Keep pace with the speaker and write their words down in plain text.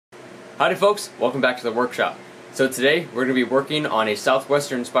Howdy folks, welcome back to the workshop. So today we're going to be working on a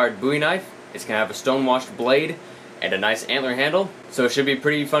Southwestern inspired Bowie knife. It's going to have a stonewashed blade and a nice antler handle, so it should be a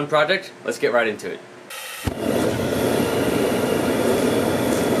pretty fun project. Let's get right into it.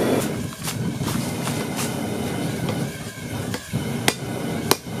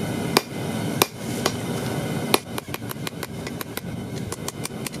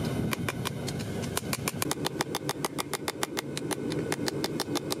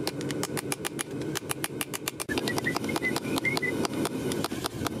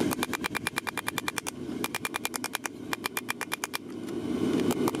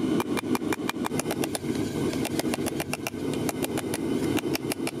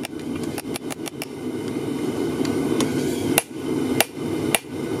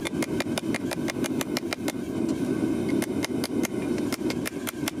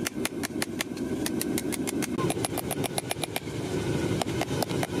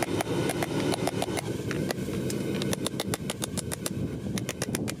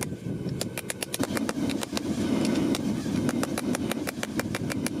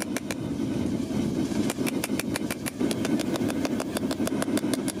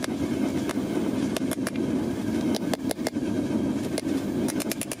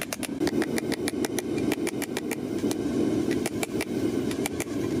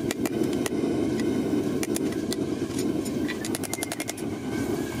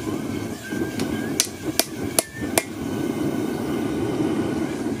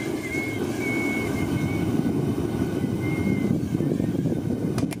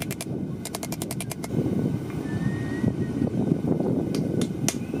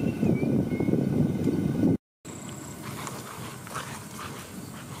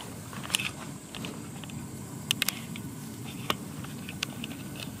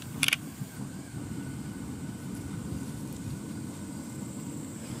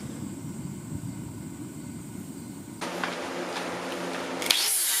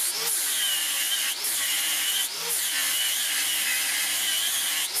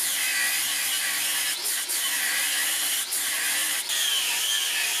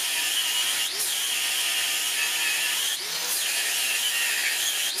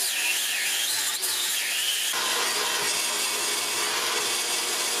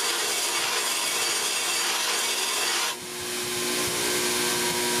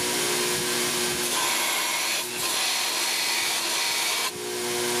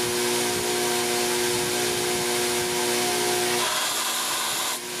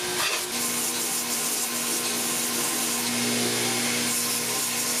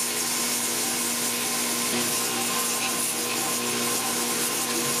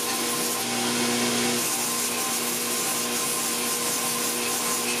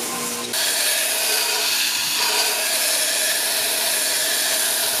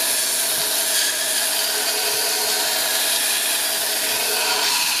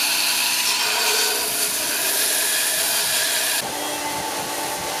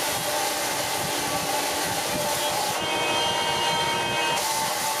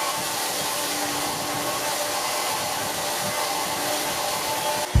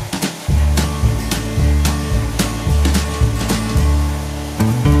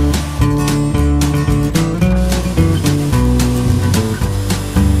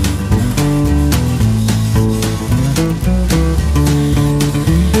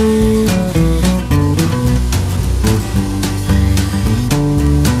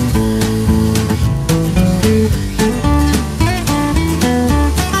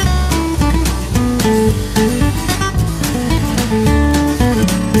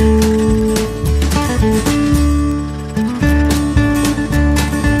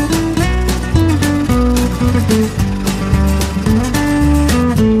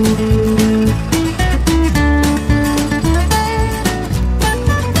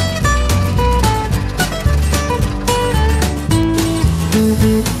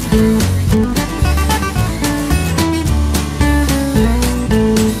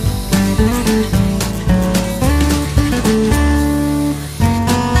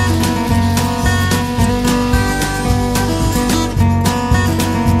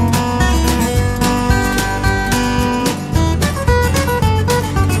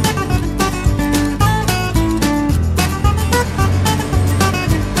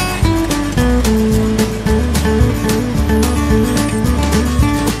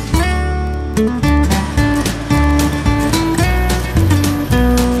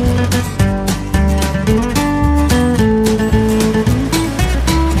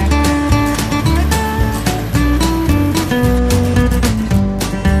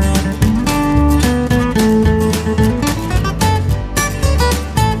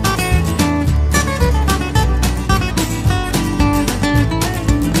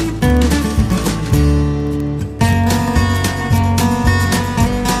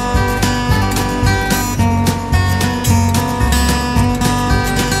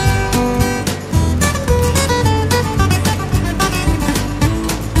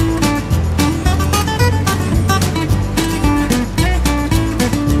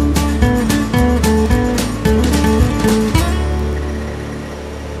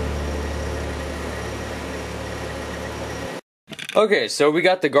 Okay, so we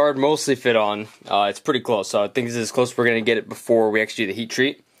got the guard mostly fit on. It's pretty close, so I think this is as close as we're going to get it before we actually do the heat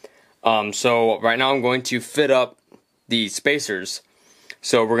treat. So right now I'm going to fit up the spacers.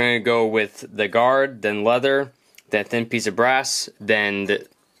 So we're going to go with the guard, then leather, then a thin piece of brass, then the,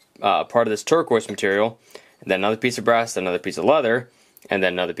 part of this turquoise material, and then another piece of brass, then another piece of leather, and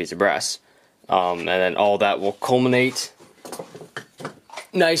then another piece of brass. And then all that will culminate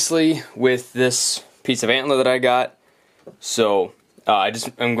nicely with this piece of antler that I got. So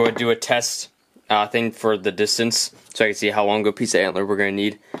I'm going to do a test thing for the distance so I can see how long a piece of antler we're going to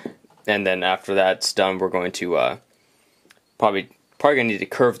need. And then after that's done, we're going to probably going to need to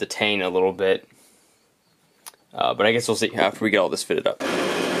curve the tane a little bit. But I guess we'll see after we get all this fitted up.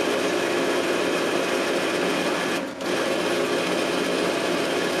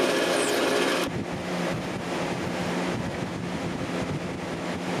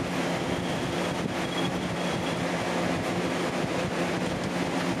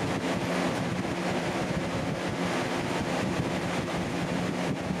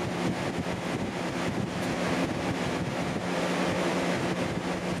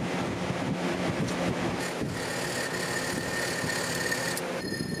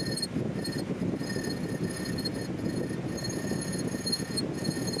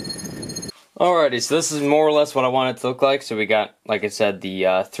 Alrighty, so this is more or less what I want it to look like. So we got, like I said,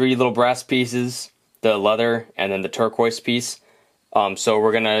 the 3 little brass pieces, the leather, and then the turquoise piece. So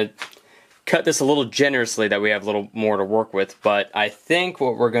we're going to cut this a little generously that we have a little more to work with. But I think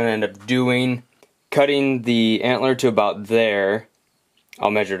what we're going to end up doing, cutting the antler to about there.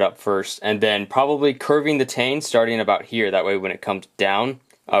 I'll measure it up first. And then probably curving the tane starting about here. That way when it comes down,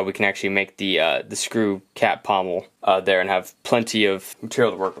 we can actually make the screw cap pommel there and have plenty of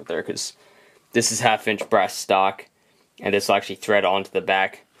material to work with there. Because this is 1/2-inch brass stock, and this will actually thread onto the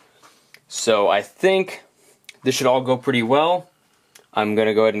back. So I think this should all go pretty well. I'm going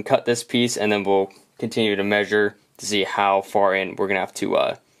to go ahead and cut this piece, and then we'll continue to measure to see how far in we're going to have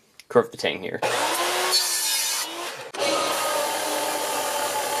to curve the tane here.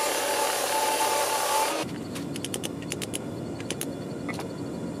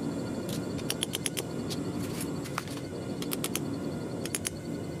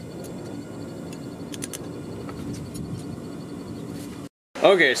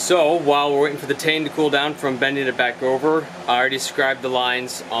 Okay, so while we're waiting for the tane to cool down from bending it back over, I already scribed the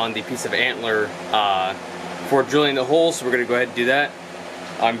lines on the piece of antler for drilling the hole, so we're going to go ahead and do that.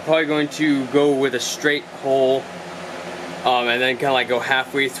 I'm probably going to go with a straight hole and then kind of like go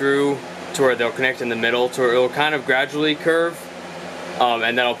halfway through to where they'll connect in the middle, to where it'll kind of gradually curve,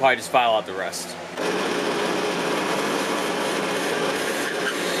 and then I'll probably just file out the rest.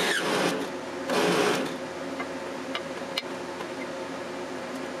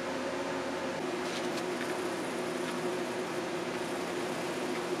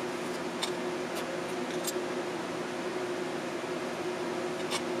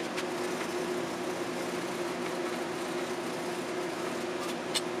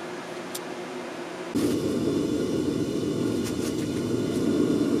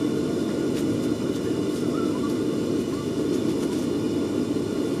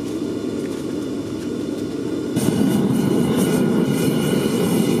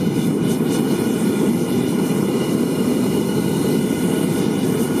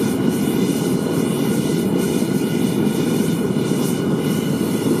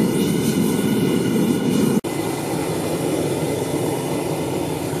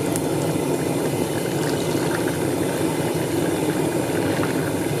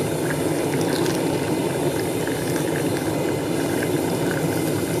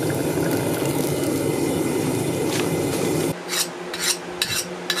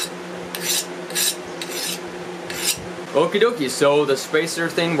 Okie dokie, so the spacer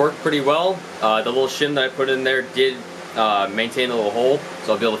thing worked pretty well. The little shim that I put in there did maintain a little hole,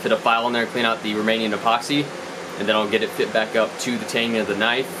 so I'll be able to fit a file in there and clean out the remaining epoxy, and then I'll get it fit back up to the tang of the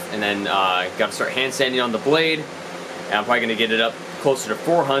knife, and then got to start hand sanding on the blade, and I'm probably going to get it up closer to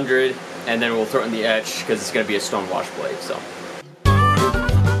 400, and then we'll throw it in the etch because it's going to be a Stonewash blade. So.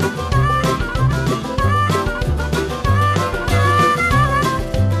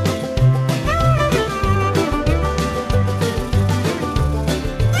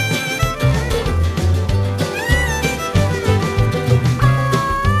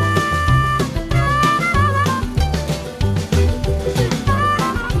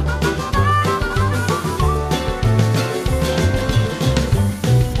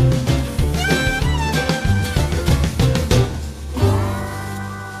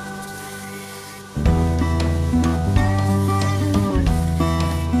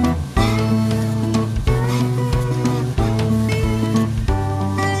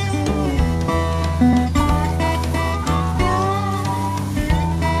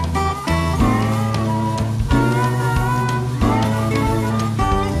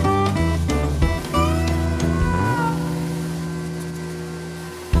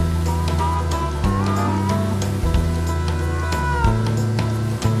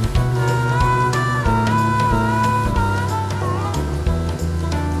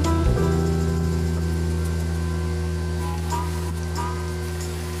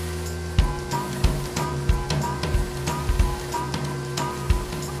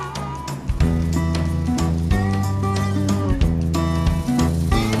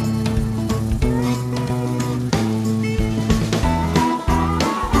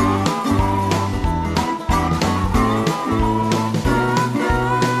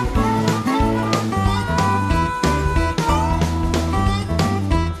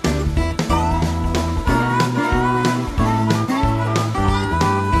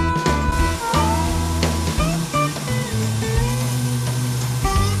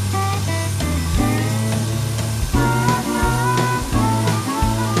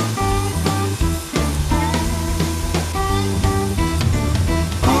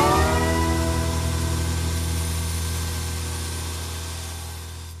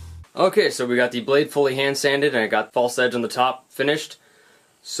 Okay, so we got the blade fully hand sanded and I got false edge on the top finished.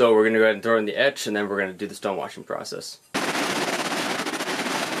 So we're going to go ahead and throw in the etch and then we're going to do the stone washing process.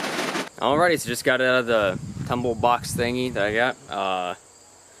 Alrighty, so just got it out of the tumble box thingy that I got.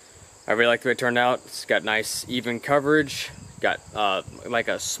 I really like the way it turned out. It's got nice even coverage, got like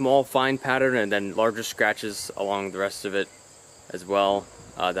a small fine pattern and then larger scratches along the rest of it as well.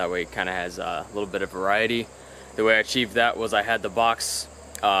 That way it kind of has a little bit of variety. The way I achieved that was I had the box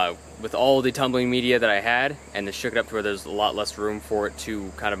with all the tumbling media that I had, and then shook it up to where there's a lot less room for it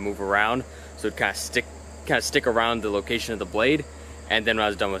to kind of move around, so it kind of stick around the location of the blade. And then when I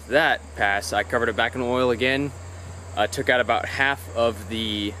was done with that pass, I covered it back in oil again, took out about half of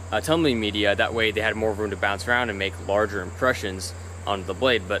the tumbling media, that way they had more room to bounce around and make larger impressions on the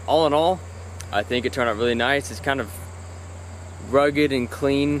blade. But all in all, I think it turned out really nice. It's kind of rugged and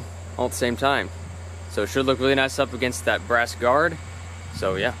clean all at the same time. So it should look really nice up against that brass guard.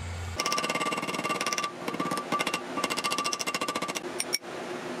 So yeah.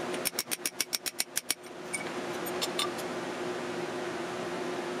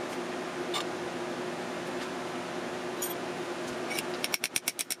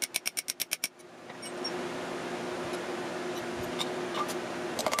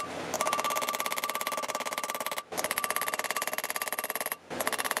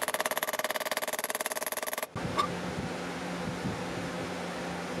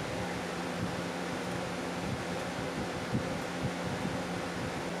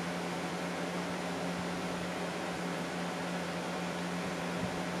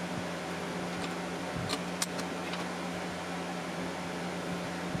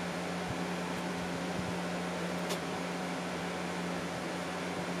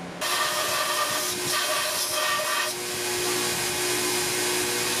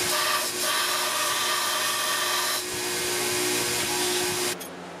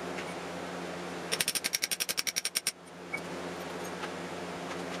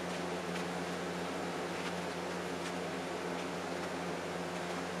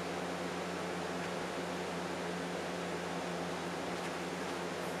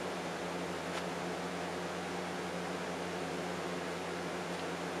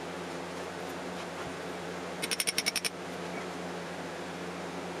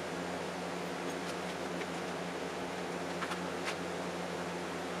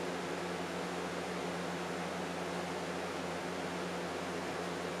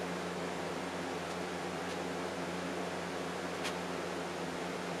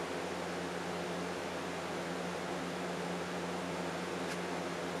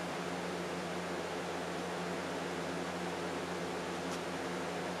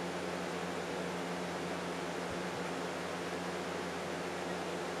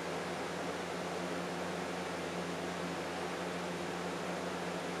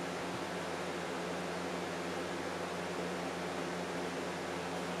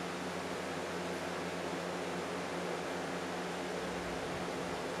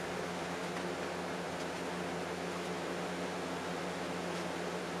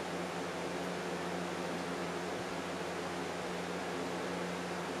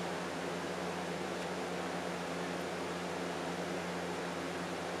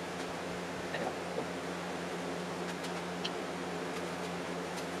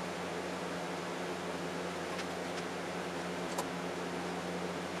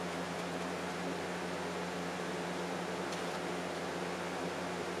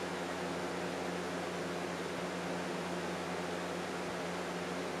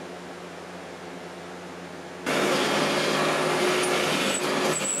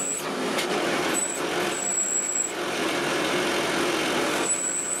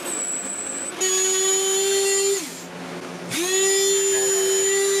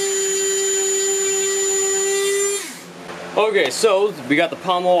 Okay, so we got the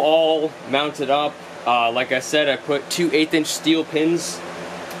pommel all mounted up. Like I said, I put two 1/8" steel pins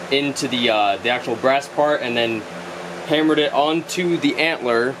into the actual brass part, and then hammered it onto the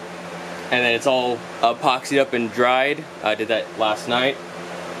antler, and then it's all epoxied up and dried. I did that last night.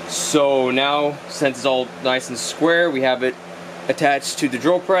 So now, since it's all nice and square, we have it attached to the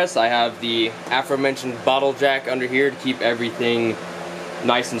drill press. I have the aforementioned bottle jack under here to keep everything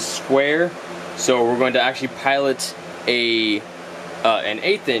nice and square. So we're going to actually pilot an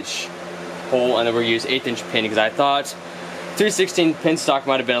 1/8" hole, and then we're going to use 1/8" pin, because I thought 3/16 pin stock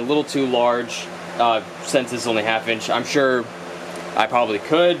might have been a little too large since this is only 1/2 inch. I'm sure I probably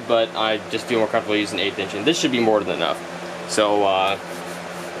could, but I just feel more comfortable using 1/8", and this should be more than enough. So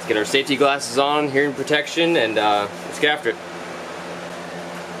let's get our safety glasses on, hearing protection, and let's get after it.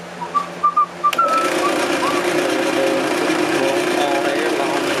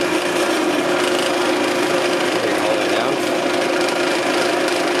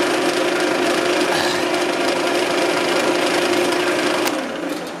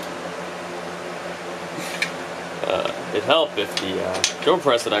 if the drill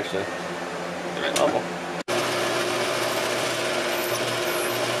press would actually the right level.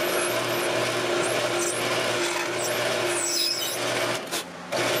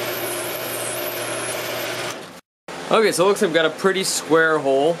 Okay, so it looks like we've got a pretty square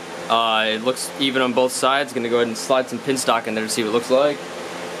hole. It looks even on both sides. Gonna go ahead and slide some pin stock in there to see what it looks like.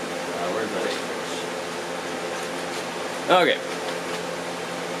 Where's that H? Okay.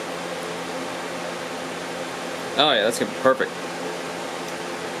 Oh yeah, that's gonna be perfect.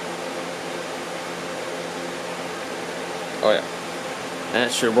 Oh yeah.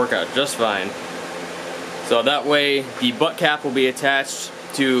 That should work out just fine. So that way the butt cap will be attached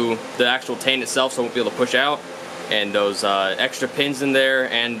to the actual tank itself, so it won't be able to push out. And those extra pins in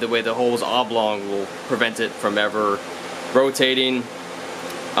there and the way the hole is oblong will prevent it from ever rotating.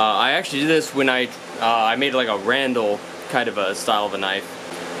 I actually did this when I made like a Randall kind of a style of a knife.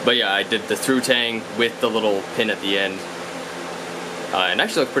 But yeah, I did the through tang with the little pin at the end. And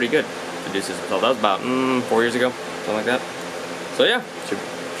actually looked pretty good to do this myself. That was about 4 years ago, something like that. So yeah,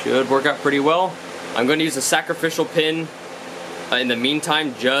 should work out pretty well. I'm going to use a sacrificial pin in the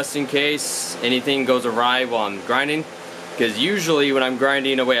meantime, just in case anything goes awry while I'm grinding, because usually when I'm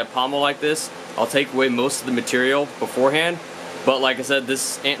grinding away a pommel like this, I'll take away most of the material beforehand, but like I said,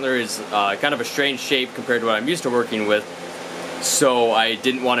 this antler is kind of a strange shape compared to what I'm used to working with, so I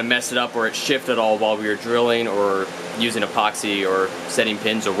didn't want to mess it up or it shift at all while we were drilling or using epoxy or setting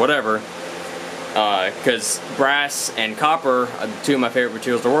pins or whatever, because brass and copper, two of my favorite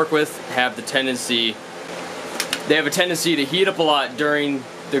materials to work with, have a tendency to heat up a lot during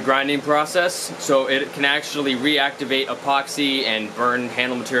the grinding process, so it can actually reactivate epoxy and burn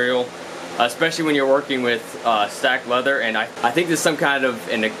handle material, especially when you're working with stacked leather. And I think there's some kind of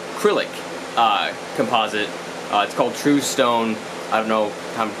an acrylic composite. It's called True Stone. I don't know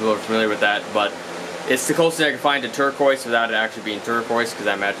how many people are familiar with that, but it's the closest I can find to turquoise without it actually being turquoise, because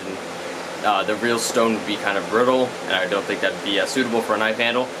I imagine the real stone would be kind of brittle, and I don't think that'd be suitable for a knife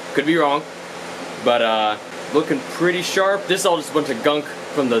handle. Could be wrong, but looking pretty sharp. This is all just a bunch of gunk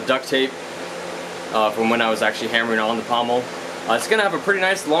from the duct tape from when I was actually hammering on the pommel. It's gonna have a pretty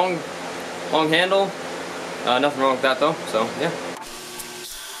nice long handle. Nothing wrong with that though, so yeah.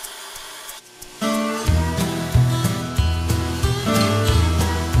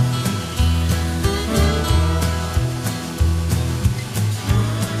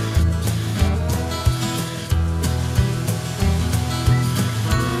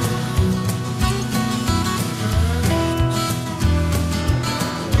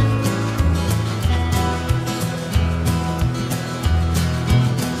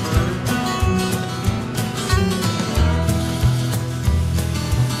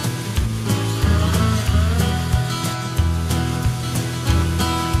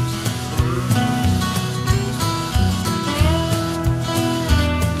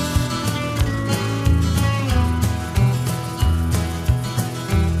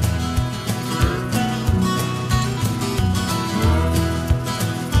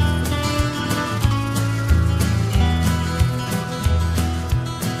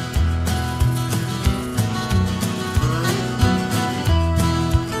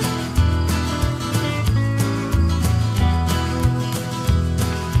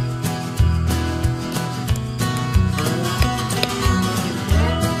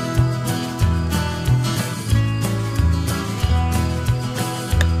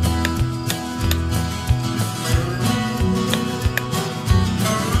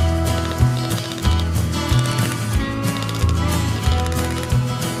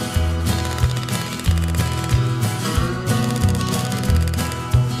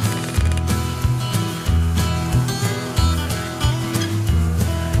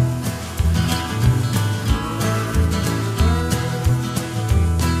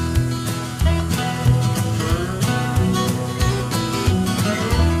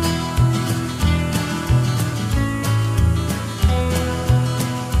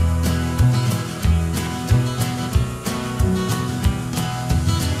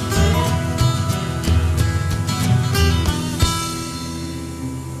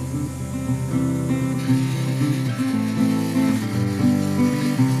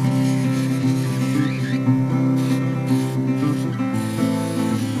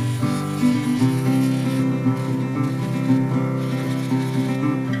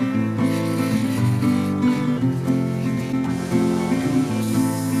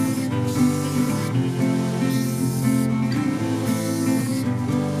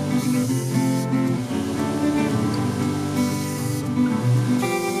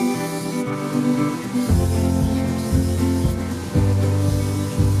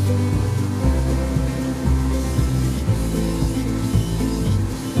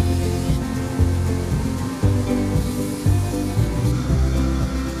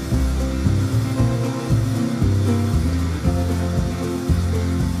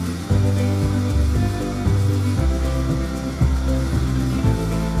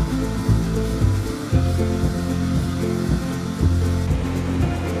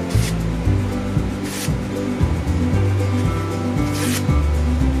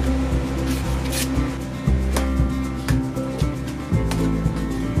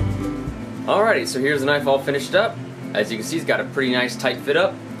 Alrighty, so here's the knife all finished up. As you can see, it's got a pretty nice tight fit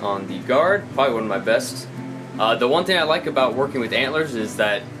up on the guard, probably one of my best. The one thing I like about working with antlers is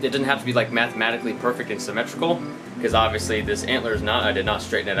that it doesn't have to be like mathematically perfect and symmetrical, because obviously this antler is not. I did not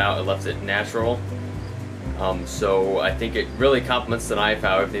straighten it out, I left it natural. So I think it really complements the knife,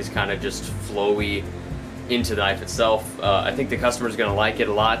 how everything's kind of just flowy into the knife itself. I think the customer's going to like it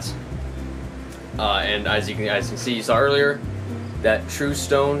a lot. And as you can see, you saw earlier, that true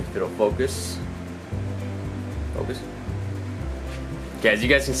stone, if it'll focus. Okay, as you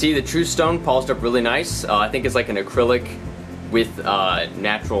guys can see, the true stone polished up really nice. I think it's like an acrylic with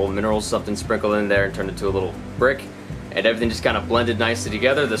natural minerals, something sprinkled in there and turned into a little brick. And everything just kind of blended nicely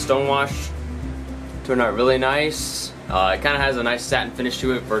together. The Stonewash turned out really nice. It kind of has a nice satin finish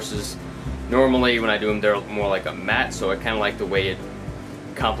to it versus normally when I do them they're more like a matte, so I kind of like the way it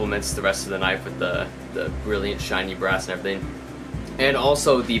complements the rest of the knife with the brilliant shiny brass and everything. And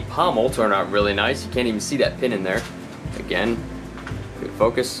also the pommel turned out really nice. You can't even see that pin in there. Again, good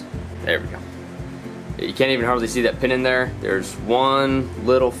focus. There we go. You can't even hardly see that pin in there. There's one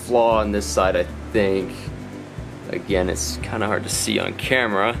little flaw on this side, I think. Again, it's kind of hard to see on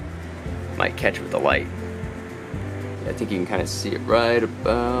camera. Might catch it with the light. Yeah, I think you can kind of see it right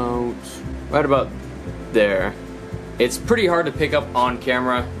about there. It's pretty hard to pick up on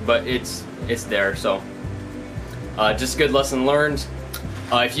camera, but it's there, so just a good lesson learned.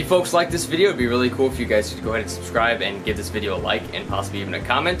 If you folks like this video, it'd be really cool if you guys could go ahead and subscribe and give this video a like and possibly even a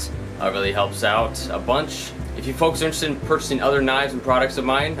comment. It really helps out a bunch. If you folks are interested in purchasing other knives and products of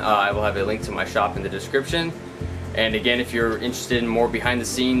mine, I will have a link to my shop in the description. And again, if you're interested in more behind the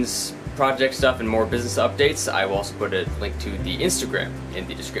scenes project stuff and more business updates, I will also put a link to the Instagram in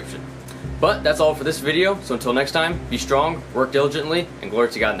the description. But that's all for this video, so until next time, be strong, work diligently, and glory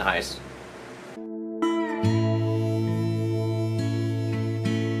to God in the highest.